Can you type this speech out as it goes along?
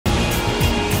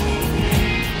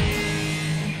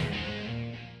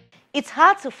It's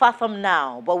hard to fathom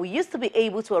now, but we used to be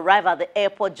able to arrive at the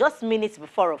airport just minutes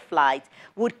before a flight.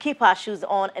 We'd keep our shoes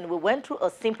on and we went through a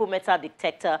simple metal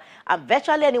detector and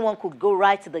virtually anyone could go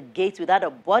right to the gate without a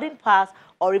boarding pass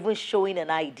or even showing an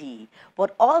ID.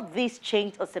 But all this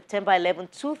changed on September 11,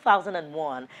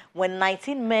 2001, when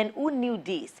 19 men who knew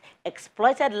this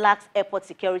exploited lax airport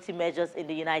security measures in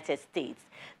the United States.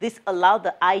 This allowed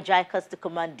the hijackers to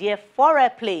commandeer 4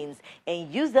 airplanes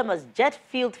and use them as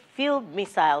jet-fueled field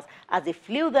missiles as they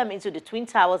flew them into the Twin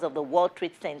Towers of the World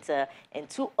Trade Center and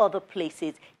 2 other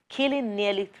places, killing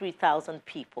nearly 3,000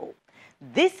 people.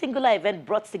 This singular event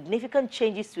brought significant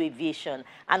changes to aviation,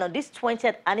 and on this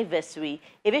 20th anniversary,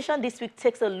 Aviation this week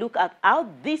takes a look at how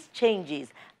these changes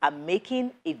are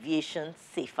making aviation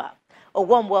safer. A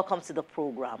warm welcome to the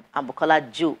program. I'm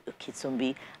Bukola Jo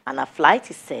Kitumbi, and our flight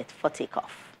is set for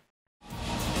takeoff.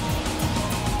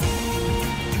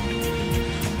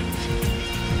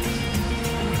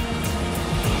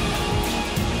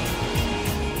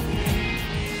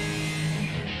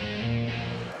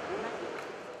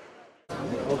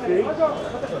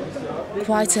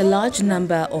 Quite a large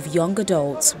number of young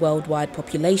adults worldwide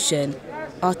population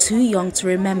are too young to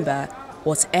remember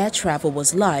what air travel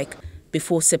was like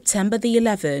before September the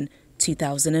 11th,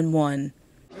 2001.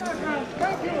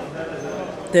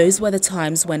 Those were the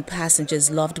times when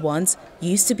passengers' loved ones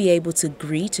used to be able to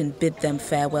greet and bid them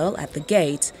farewell at the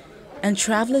gate, and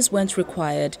travelers weren't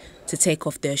required to take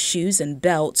off their shoes and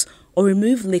belts or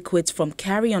remove liquids from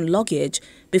carry-on luggage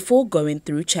before going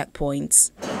through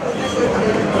checkpoints.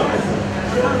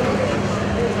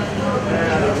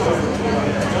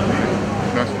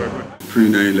 Pre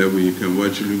 9/11, you can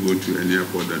virtually go to any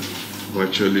airport and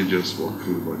virtually just walk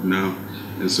through. But now,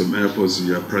 in some airports,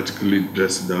 you are practically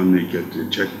dressed down naked to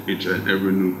check each and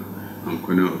every nook and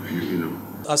corner of you.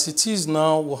 As it is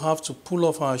now, we'll have to pull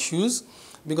off our shoes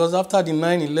because after the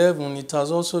 9/11, it has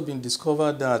also been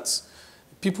discovered that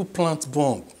people plant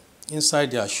bomb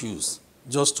inside their shoes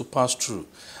just to pass through.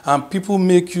 And people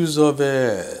make use of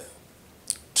a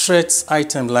threat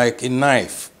item like a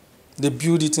knife. They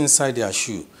build it inside their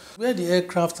shoe. Where the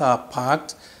aircraft are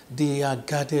parked, they are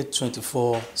guarded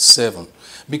 24/7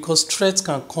 because threats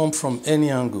can come from any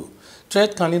angle.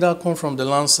 Threat can either come from the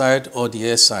land side or the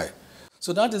air side.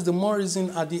 So that is the more reason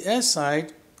at the air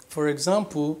side, for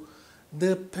example,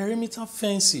 the perimeter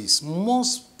fences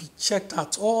must be checked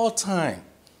at all time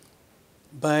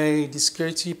by the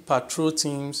security patrol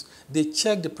teams. They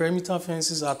check the perimeter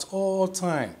fences at all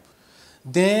time.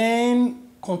 Then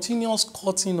continuous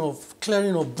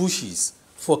clearing of bushes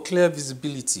for clear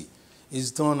visibility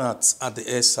is done at the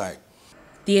air side.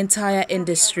 The entire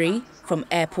industry, from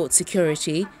airport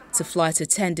security to flight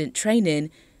attendant training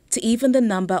to even the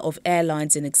number of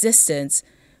airlines in existence,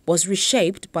 was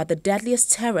reshaped by the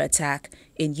deadliest terror attack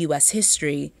in U.S.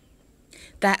 history.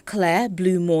 That clear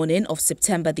blue morning of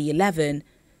September the 11th,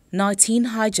 19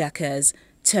 hijackers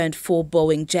turned 4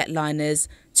 Boeing jetliners,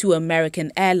 2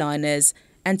 American airliners,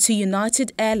 and 2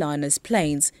 United Airlines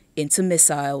planes into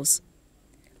missiles.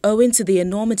 Owing to the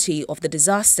enormity of the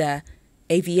disaster,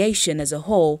 aviation as a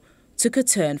whole took a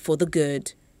turn for the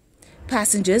good.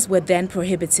 Passengers were then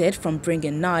prohibited from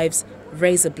bringing knives,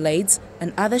 razor blades,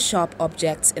 and other sharp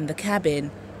objects in the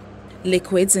cabin.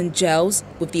 Liquids and gels,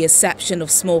 with the exception of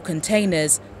small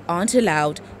containers, aren't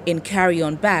allowed in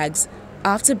carry-on bags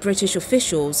after British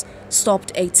officials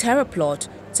stopped a terror plot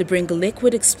to bring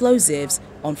liquid explosives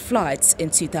on flights in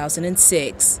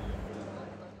 2006.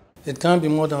 It can't be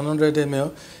more than 100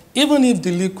 ml. Even if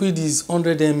the liquid is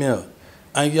 100 ml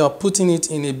and you are putting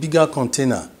it in a bigger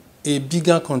container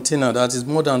that is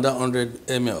more than that 100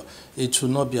 ml, it should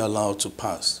not be allowed to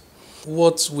pass.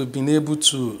 What we've been able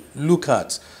to look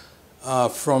at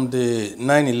from the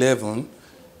 9/11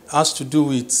 has to do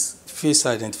with face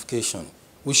identification.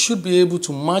 We should be able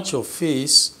to match your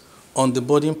face on the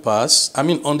boarding pass,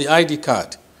 on the ID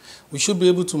card. We should be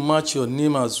able to match your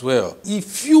name as well.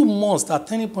 If you must, at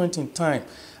any point in time,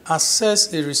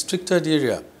 access a restricted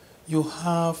area, you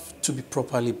have to be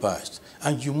properly badged,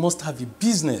 and you must have a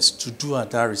business to do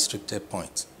at that restricted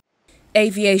point.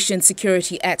 Aviation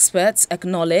security experts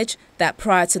acknowledge that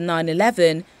prior to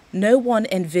 9/11, no one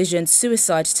envisioned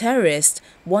suicide terrorists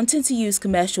wanting to use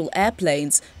commercial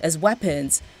airplanes as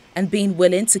weapons and being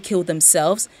willing to kill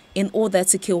themselves in order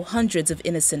to kill hundreds of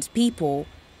innocent people.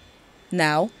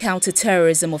 Now,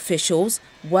 counter-terrorism officials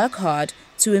work hard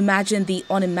to imagine the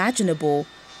unimaginable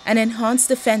and enhance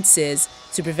defenses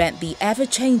to prevent the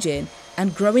ever-changing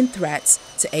and growing threats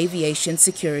to aviation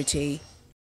security.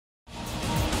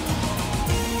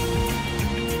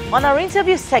 On our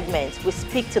interview segment, we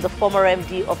speak to the former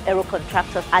MD of Aero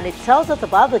Contractors, and it tells us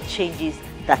about the changes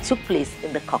that took place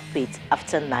in the cockpit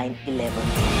after 9/11.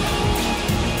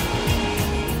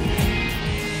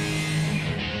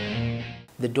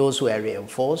 The doors were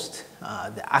reinforced.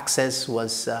 The access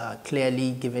was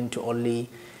clearly given to only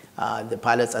the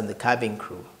pilots and the cabin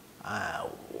crew.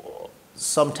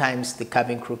 Sometimes the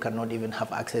cabin crew cannot even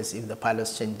have access if the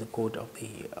pilots change the code of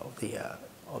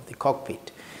the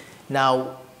cockpit.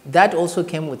 Now, that also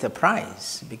came with a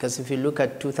price, because if you look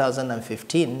at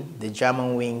 2015, the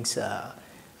German wings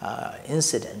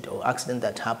incident or accident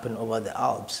that happened over the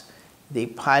Alps, the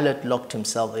pilot locked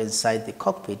himself inside the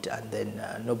cockpit, and then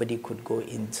nobody could go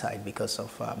inside because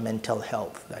of mental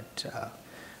health that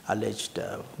alleged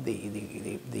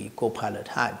the co-pilot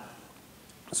had.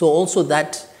 So also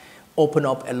that opened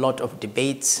up a lot of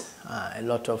debates,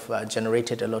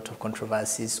 generated a lot of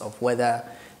controversies of whether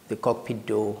the cockpit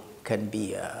door can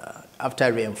be,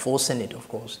 after reinforcing it, of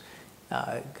course,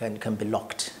 can be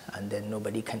locked and then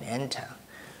nobody can enter.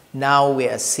 Now we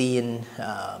are seeing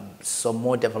some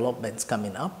more developments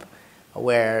coming up,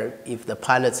 where if the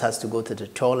pilot has to go to the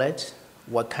toilet,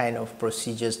 what kind of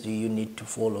procedures do you need to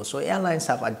follow? So airlines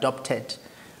have adopted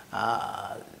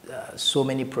so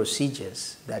many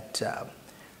procedures that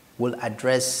will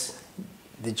address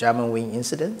the German wing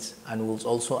incidents and will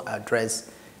also address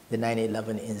the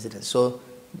 9/11 incident. So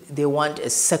they want a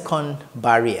second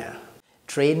barrier.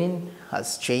 Training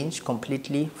has changed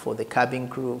completely for the cabin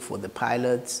crew, for the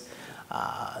pilots.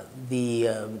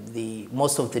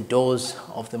 Most of the doors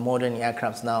of the modern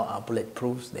aircrafts now are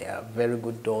bulletproof. They are very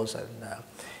good doors, and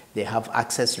they have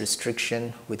access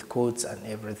restriction with codes and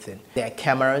everything. There are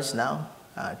cameras now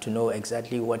to know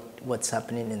exactly what's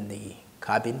happening in the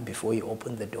cabin before you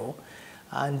open the door.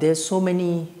 And there's so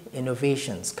many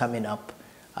innovations coming up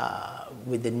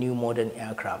with the new modern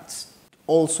aircrafts,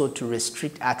 also to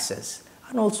restrict access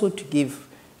and also to give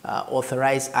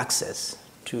authorized access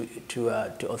to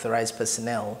authorized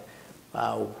personnel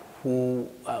who,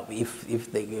 for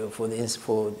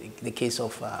the case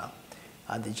of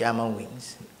the German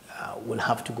wings, will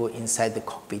have to go inside the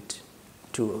cockpit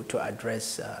to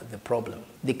address the problem.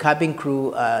 The cabin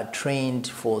crew are trained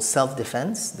for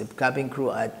self-defense. The cabin crew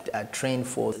are trained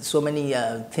for so many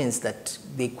things that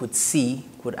they could see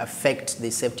could affect the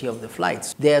safety of the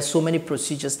flights. There are so many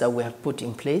procedures that we have put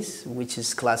in place, which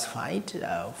is classified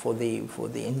for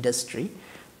the industry,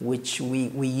 which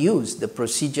we use. The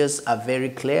procedures are very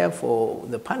clear for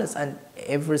the pilots, and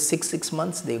every six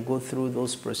months they go through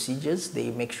those procedures.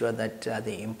 They make sure that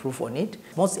they improve on it.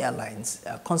 Most airlines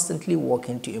are constantly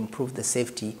working to improve the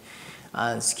safety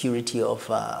and security of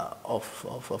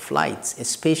flights,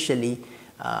 especially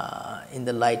in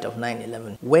the light of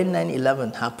 9/11. When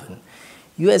 9/11 happened,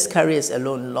 U.S. carriers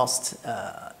alone lost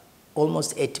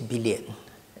almost $8 billion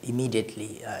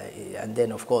immediately, and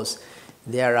then of course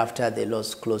thereafter they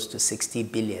lost close to $60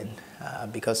 billion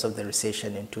because of the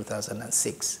recession in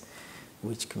 2006,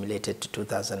 which cumulated to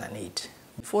 2008.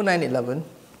 Before 9/11,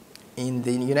 in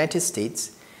the United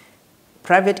States,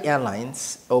 private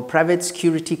airlines or private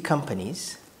security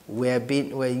companies were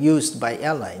used by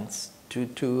airlines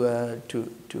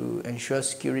to ensure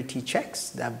security checks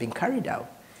that have been carried out.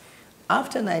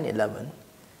 After 9/11,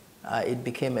 it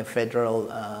became a federal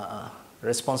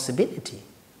responsibility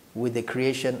with the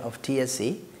creation of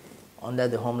TSA under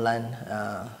the Homeland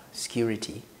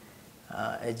Security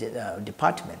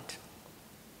Department.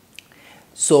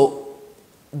 So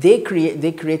they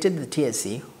created the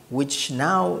TSA, which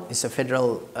now is a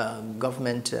federal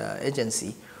government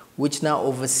agency, which now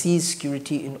oversees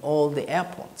security in all the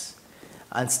airports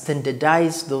and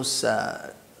standardize those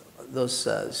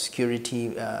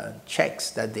security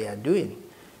checks that they are doing.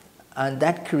 And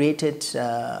that created,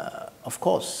 of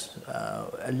course,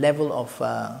 a level of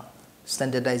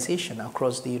standardization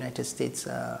across the United States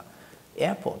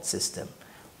airport system.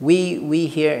 We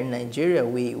here in Nigeria,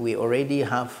 we already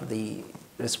have the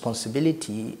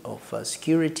responsibility of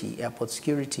security, airport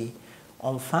security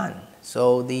on FAN.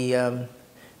 So the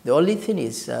only thing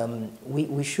is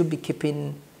we should be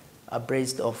keeping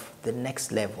abreast of the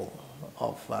next level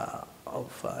of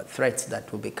threats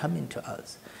that will be coming to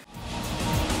us.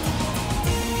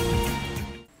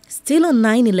 Still on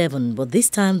 9/11, but this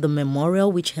time the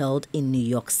memorial which held in New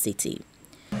York City.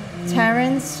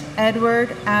 Terrence Edward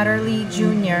Adderley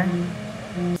Jr.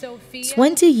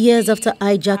 20 years after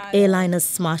hijacked airliners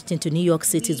smashed into New York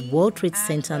City's World Trade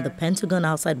Center and the Pentagon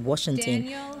outside Washington,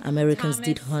 Americans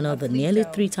did honor the nearly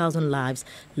 3,000 lives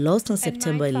lost on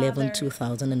September 11,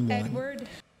 2001.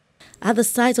 At the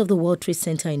site of the World Trade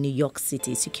Center in New York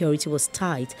City, security was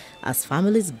tight as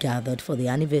families gathered for the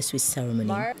anniversary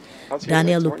ceremony.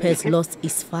 Daniel Lopez lost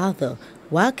his father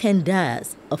while Ken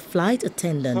Diaz, a flight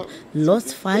attendant,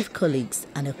 lost 5 colleagues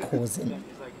and a cousin.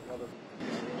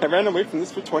 I ran away from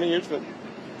this for 20 years, but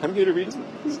I'm here to read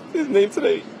his name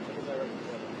today.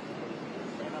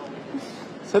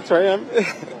 So that's where I am.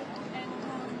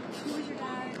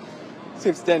 His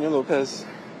name's Daniel Lopez,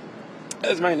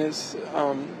 as mine is.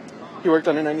 He worked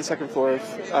on the 92nd floor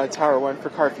of Tower 1 for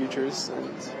Car Futures.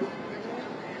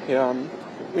 And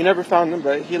we never found him,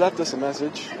 but he left us a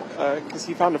message because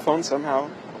he found a phone somehow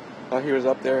while he was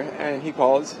up there. And he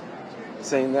called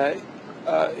saying that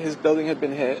his building had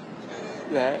been hit,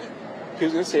 that he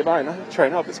was going to stay by and try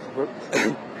and help his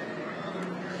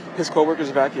co-workers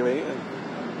evacuate. And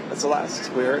that's the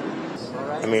last we heard.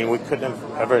 I mean, we couldn't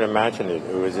have ever imagined it.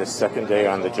 It was his second day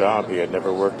on the job. He had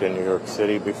never worked in New York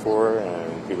City before,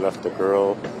 and he left a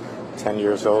girl 10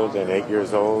 years old and 8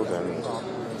 years old, and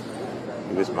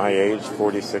he was my age,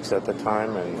 46 at the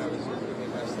time, and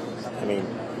I mean,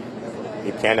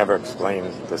 you can't ever explain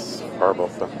this horrible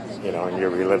thing, you know, and you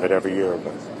relive it every year,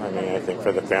 but I mean, I think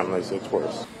for the families it's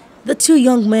worse. The 2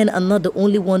 young men are not the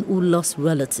only one who lost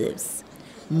relatives.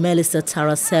 Melissa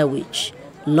Tarasewicz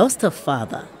lost her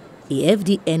father, a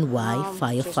FDNY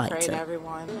firefighter.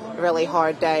 Everyone. Really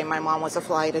hard day. My mom was a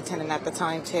flight attendant at the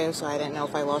time too, so I didn't know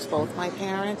if I lost both my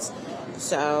parents.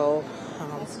 So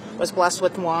was blessed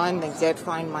with one. They did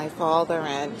find my father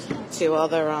and 2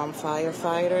 other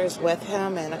firefighters with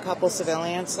him and a couple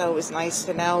civilians. So it was nice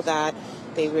to know that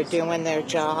they were doing their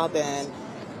job and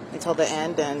until the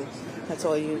end, and that's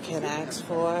all you can ask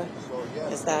for,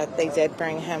 is that they did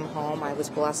bring him home. I was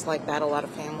blessed like that. A lot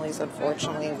of families,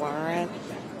 unfortunately, weren't.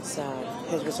 So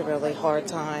it was a really hard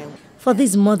time. For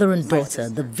this mother and daughter,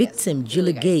 the victim,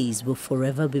 Julie Gaze, will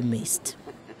forever be missed.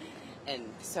 And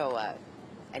so,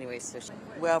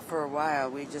 well, for a while,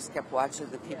 we just kept watching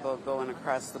the people going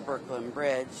across the Brooklyn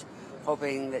Bridge,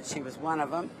 hoping that she was one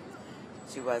of them.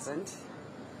 She wasn't.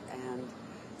 And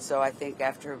so I think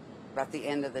after about the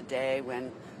end of the day,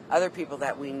 when other people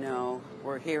that we know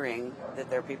were hearing that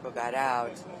their people got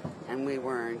out and we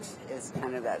weren't, is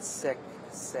kind of that sick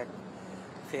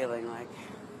feeling like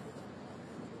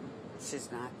she's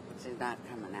not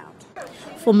coming out.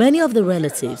 For many of the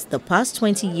relatives, the past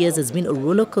 20 years has been a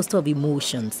roller coaster of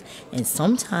emotions and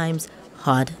sometimes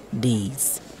hard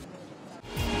days.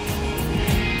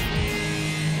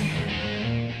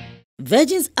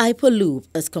 Virgin's Hyperloop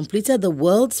has completed the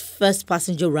world's first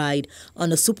passenger ride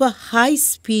on a super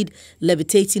high-speed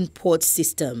levitating port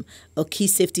system, a key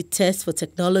safety test for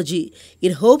technology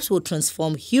it hopes will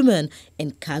transform human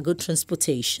and cargo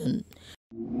transportation.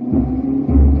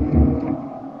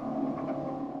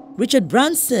 Richard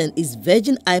Branson is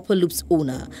Virgin Hyperloop's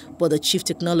owner, but the Chief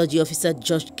Technology Officer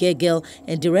Josh Gegel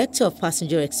and Director of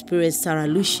Passenger Experience Sarah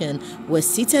Lucian were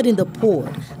seated in the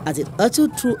pod as it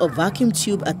hurtled through a vacuum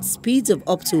tube at speeds of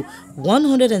up to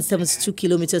 172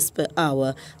 kilometers per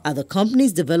hour at the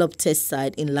company's developed test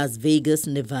site in Las Vegas,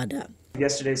 Nevada.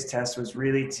 Yesterday's test was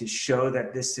really to show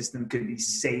that this system could be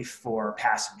safe for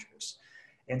passengers.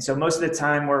 And so most of the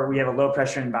time we have a low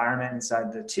pressure environment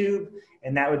inside the tube,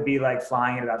 and that would be like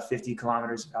flying at about 50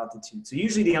 kilometers of altitude. So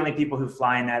usually the only people who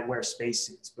fly in that wear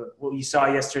spacesuits. But what you saw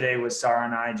yesterday was Sarah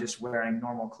and I just wearing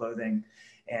normal clothing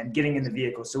and getting in the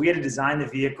vehicle. So we had to design the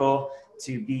vehicle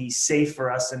to be safe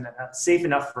for us and safe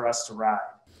enough for us to ride.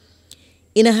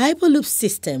 In a Hyperloop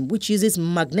system which uses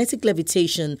magnetic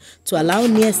levitation to allow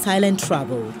near silent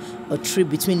travel, a trip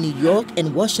between New York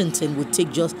and Washington would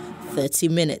take just 30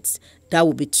 minutes. That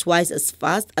would be twice as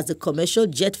fast as a commercial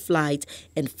jet flight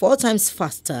and 4 times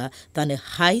faster than a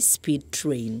high-speed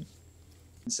train.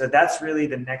 So that's really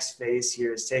the next phase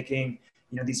here, is taking,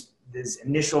 these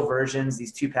initial versions,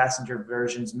 these 2-passenger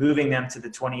versions, moving them to the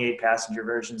 28-passenger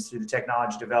versions through the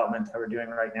technology development that we're doing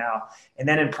right now. And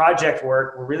then in project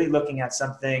work, we're really looking at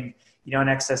something, in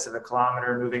excess of 1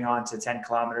 kilometer, moving on to 10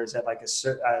 kilometers at like a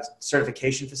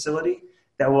certification facility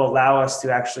that will allow us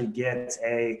to actually get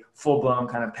a full-blown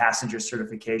kind of passenger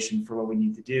certification for what we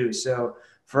need to do. So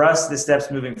for us, the steps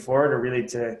moving forward are really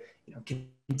to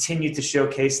continue to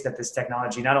showcase that this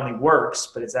technology not only works,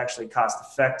 but it's actually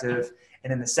cost-effective.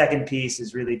 And then the second piece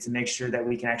is really to make sure that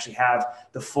we can actually have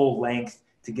the full length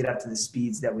to get up to the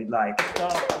speeds that we'd like.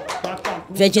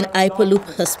 Virgin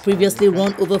Hyperloop has previously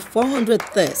run over 400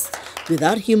 tests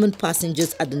without human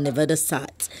passengers at the Nevada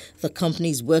site. The company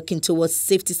is working towards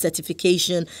safety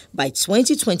certification by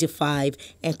 2025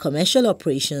 and commercial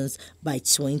operations by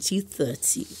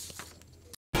 2030.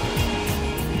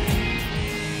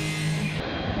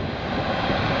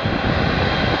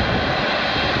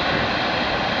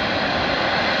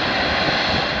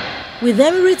 With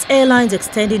Emirates Airlines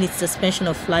extending its suspension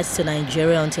of flights to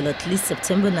Nigeria until at least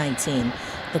September 19,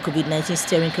 The COVID-19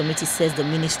 Steering Committee says the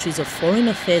Ministries of Foreign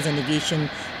Affairs and Aviation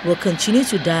will continue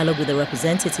to dialogue with the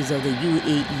representatives of the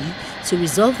UAE to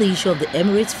resolve the issue of the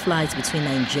Emirates flights between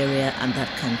Nigeria and that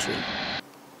country.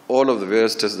 All of the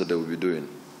various tests that they will be doing.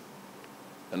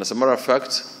 And as a matter of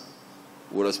fact,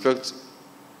 we'll expect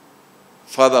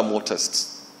further more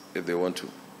tests if they want to.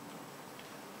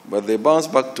 But they bounce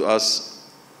back to us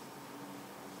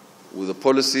with a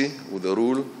policy, with a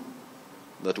rule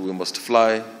that we must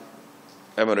fly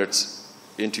Emirates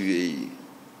into UAE.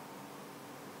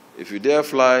 If you dare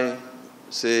fly,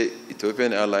 say,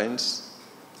 Ethiopian Airlines,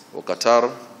 or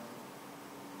Qatar,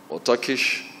 or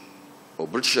Turkish, or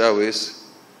British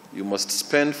Airways, you must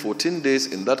spend 14 days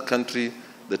in that country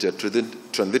that you're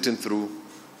transiting through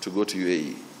to go to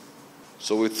UAE.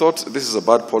 So we thought this is a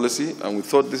bad policy, and we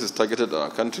thought this is targeted at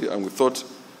our country, and we thought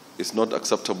it's not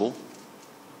acceptable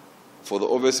for the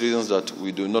obvious reasons that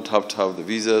we do not have to have the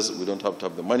visas, we don't have to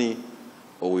have the money,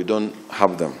 or we don't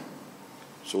have them.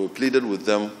 So we pleaded with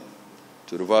them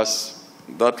to reverse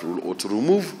that rule or to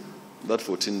remove that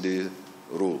 14-day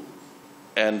rule.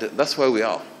 And that's where we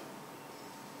are.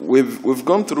 We've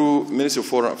gone through Ministry of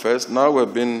Foreign Affairs. Now we're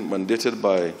being mandated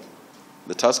by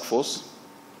the task force,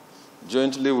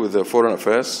 jointly with the Foreign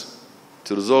Affairs,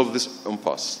 to resolve this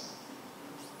impasse.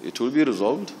 It will be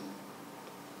resolved.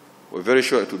 We're very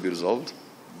sure it will be resolved,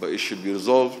 but it should be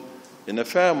resolved in a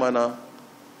fair manner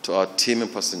to our team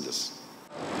and passengers.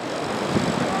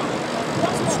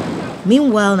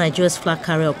 Meanwhile, Nigeria's flag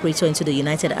carrier operator into the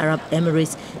United Arab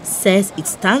Emirates says it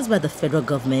stands by the federal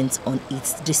government on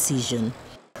its decision.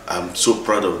 I'm so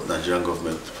proud of the Nigerian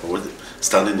government for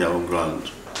standing their own ground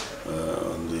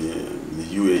on the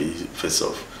UAE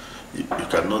face-off. You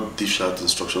cannot dish out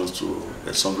instructions to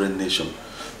a sovereign nation.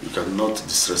 You cannot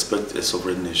disrespect a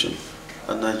sovereign nation.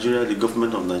 And Nigeria, the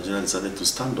government of Nigeria decided to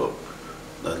stand up.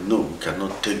 That no, we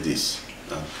cannot take this.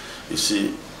 You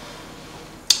see,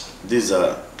 these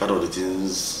are part of the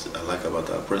things I like about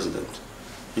our president.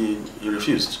 He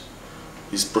refused.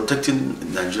 He's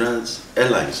protecting Nigeria's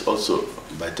airlines also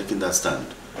by taking that stand.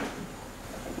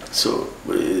 So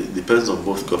it depends on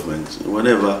both governments.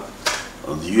 Whenever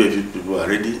the UAE people are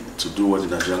ready to do what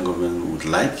the Nigerian government would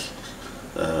like,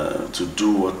 to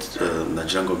do what the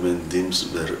Nigerian government deems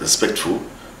respectful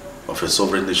of a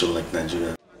sovereign nation like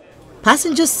Nigeria.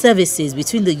 Passenger services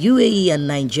between the UAE and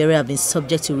Nigeria have been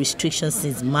subject to restrictions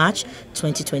since March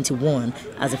 2021,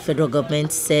 as the federal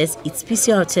government says its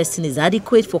PCR testing is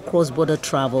adequate for cross-border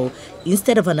travel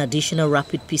instead of an additional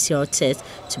rapid PCR test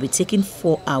to be taken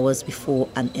 4 hours before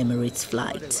an Emirates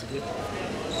flight.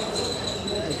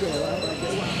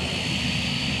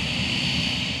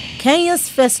 Kenya's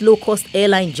first low-cost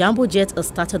airline, Jambo Jet, has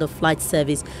started a flight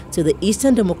service to the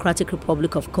Eastern Democratic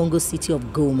Republic of Congo city of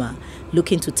Goma,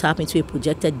 looking to tap into a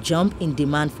projected jump in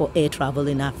demand for air travel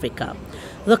in Africa.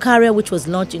 The carrier, which was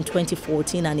launched in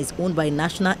 2014 and is owned by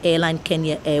national airline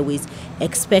Kenya Airways,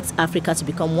 expects Africa to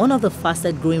become one of the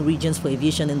fastest growing regions for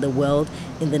aviation in the world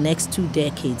in the next 2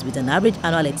 decades, with an average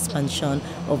annual expansion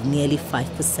of nearly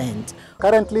 5%.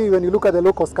 Currently, when you look at the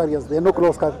low-cost carriers, there are no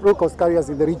low-cost carriers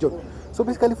in the region. So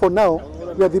basically, for now,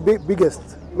 we are the biggest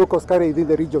low-cost carrier within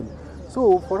the region.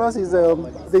 So for us,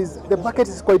 the market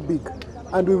is quite big,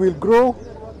 and we will grow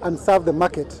and serve the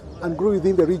market and grow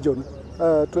within the region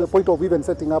to the point of even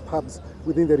setting up hubs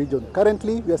within the region.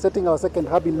 Currently, we are setting our second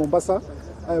hub in Mombasa.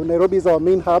 Nairobi is our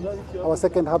main hub. Our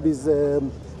second hub is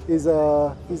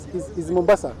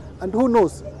Mombasa. And who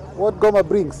knows what Goma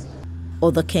brings.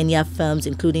 Other Kenya firms,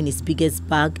 including its biggest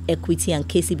BAG, Equity and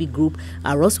KCB Group,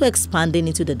 are also expanding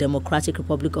into the Democratic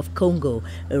Republic of Congo,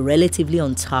 a relatively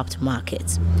untapped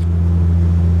market.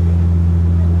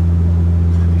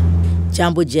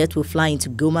 Jambo Jet will fly into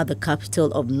Goma, the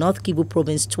capital of North Kivu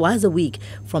province, twice a week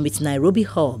from its Nairobi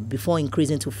hub before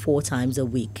increasing to 4 times a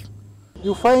week.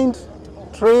 You find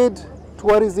trade,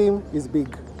 tourism is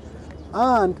big,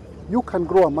 and you can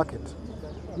grow a market.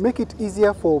 Make it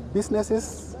easier for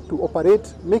businesses to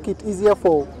operate, make it easier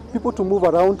for people to move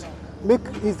around, make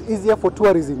it easier for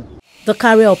tourism. The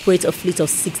carrier operates a fleet of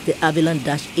 6 the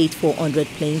Aviation-8400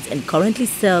 planes and currently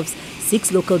serves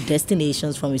 6 local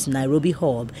destinations from its Nairobi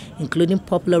hub, including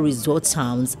popular resort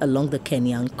towns along the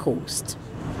Kenyan coast.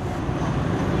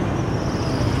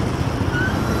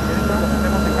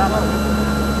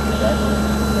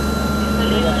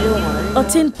 A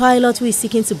teen pilot who is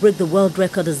seeking to break the world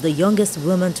record as the youngest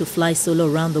woman to fly solo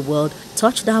around the world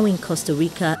touched down in Costa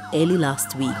Rica early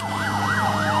last week.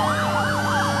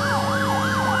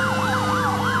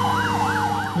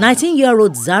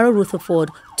 19-year-old Zara Rutherford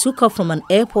took off from an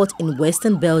airport in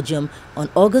western Belgium on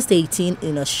August 18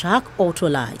 in a Shark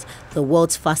Ultralight, the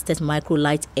world's fastest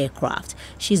microlight aircraft.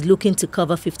 She's looking to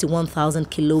cover 51,000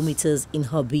 kilometers in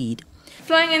her bid.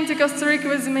 Flying into Costa Rica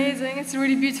was amazing. It's a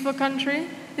really beautiful country.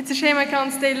 It's a shame I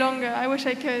can't stay longer. I wish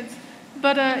I could.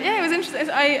 But yeah, it was interesting.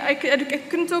 I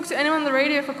couldn't talk to anyone on the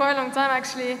radio for quite a long time,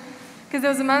 actually, because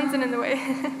there was a mountain in the way.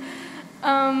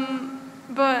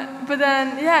 But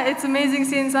then, yeah, it's amazing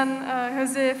seeing San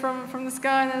Jose from the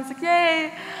sky, and I was like,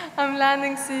 yay, I'm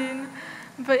landing soon.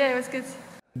 But yeah, it was good.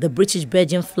 The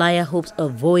British-Belgian flyer hopes a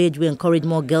voyage will encourage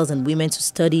more girls and women to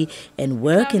study and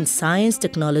work in science,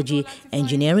 technology,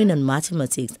 engineering and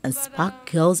mathematics and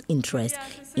spark girls' interest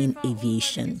in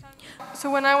aviation. So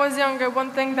when I was younger,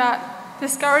 one thing that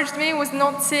discouraged me was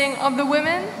not seeing other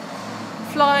women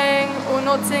flying or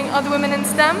not seeing other women in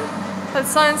STEM. That's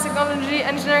science, technology,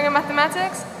 engineering and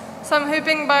mathematics. So I'm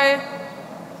hoping by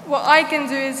what I can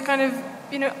do is kind of,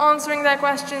 answering their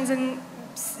questions and,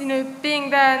 being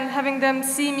there and having them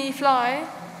see me fly,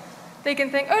 they can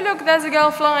think, oh look, there's a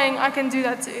girl flying, I can do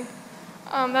that too.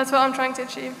 That's what I'm trying to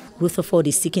achieve. Rutherford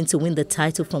is seeking to win the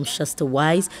title from Shasta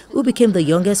Wise, who became the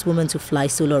youngest woman to fly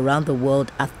solo around the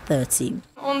world at 30.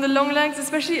 On the long legs,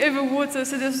 especially over water,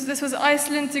 so this was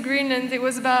Iceland to Greenland, it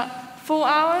was about 4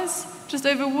 hours just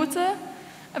over water,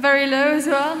 very low as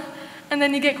well. And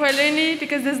then you get quite lonely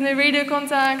because there's no radio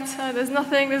contact, there's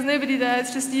nothing, there's nobody there,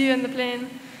 it's just you and the plane.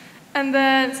 And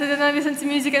then, so then I listen to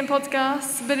music and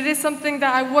podcasts, but it is something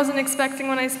that I wasn't expecting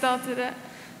when I started it.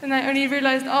 And I only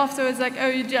realized afterwards, like, oh,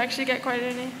 you do actually get quite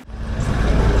lonely.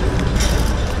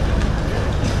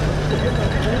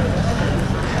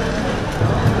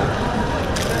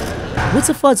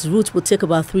 Rutherford's route will take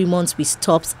about 3 months with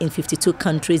stops in 52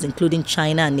 countries, including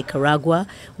China and Nicaragua,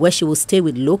 where she will stay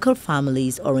with local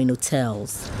families or in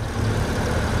hotels.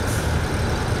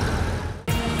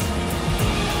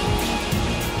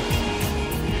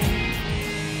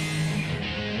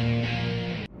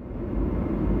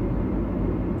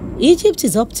 Egypt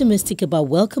is optimistic about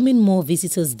welcoming more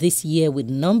visitors this year, with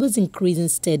numbers increasing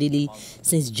steadily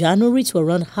since January to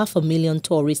around 500,000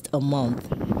 tourists a month.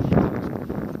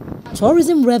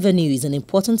 Tourism revenue is an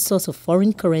important source of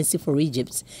foreign currency for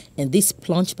Egypt, and this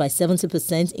plunged by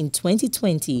 70% in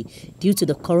 2020 due to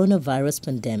the coronavirus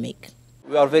pandemic.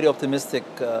 We are very optimistic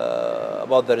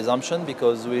about the resumption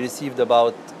because we received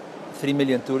about 3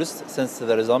 million tourists since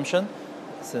the resumption,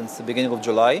 since the beginning of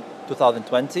July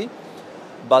 2020.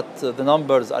 But the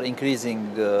numbers are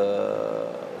increasing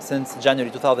since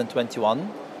January 2021.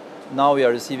 Now we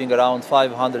are receiving around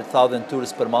 500,000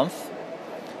 tourists per month.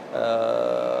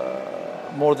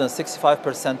 More than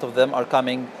 65% of them are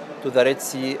coming to the Red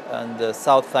Sea and the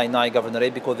South Sinai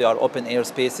Governorate because they are open air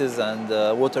spaces and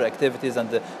water activities, and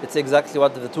it's exactly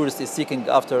what the tourist is seeking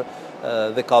after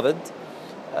the COVID.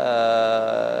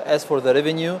 As for the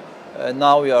revenue,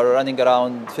 now we are running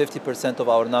around 50% of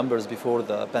our numbers before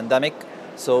the pandemic,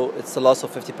 so it's a loss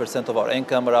of 50% of our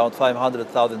income, around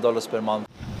 $500,000 per month.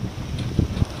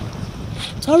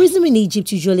 Tourism in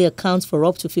Egypt usually accounts for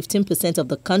up to 15% of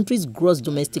the country's gross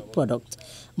domestic product.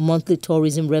 Monthly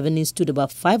tourism revenues stood about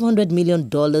 $500 million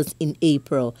in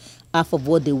April, half of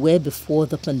what they were before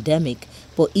the pandemic.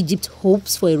 But Egypt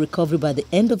hopes for a recovery by the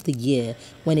end of the year,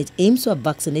 when it aims to have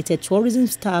vaccinated tourism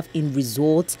staff in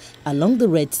resorts along the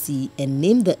Red Sea and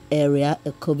name the area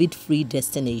a COVID-free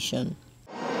destination.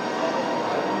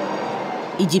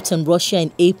 Egypt and Russia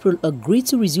in April agreed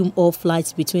to resume all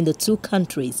flights between the two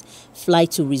countries.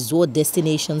 Flights to resort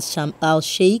destinations Sharm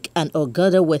el-Sheikh and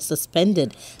Hurghada were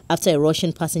suspended after a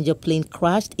Russian passenger plane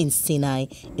crashed in Sinai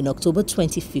in October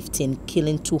 2015,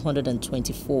 killing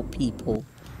 224 people.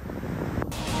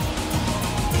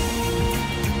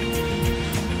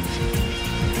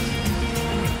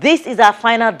 This is our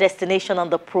final destination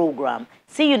on the program.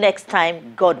 See you next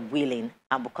time, God willing.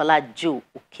 I'm Bukola Jo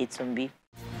Oketumbi.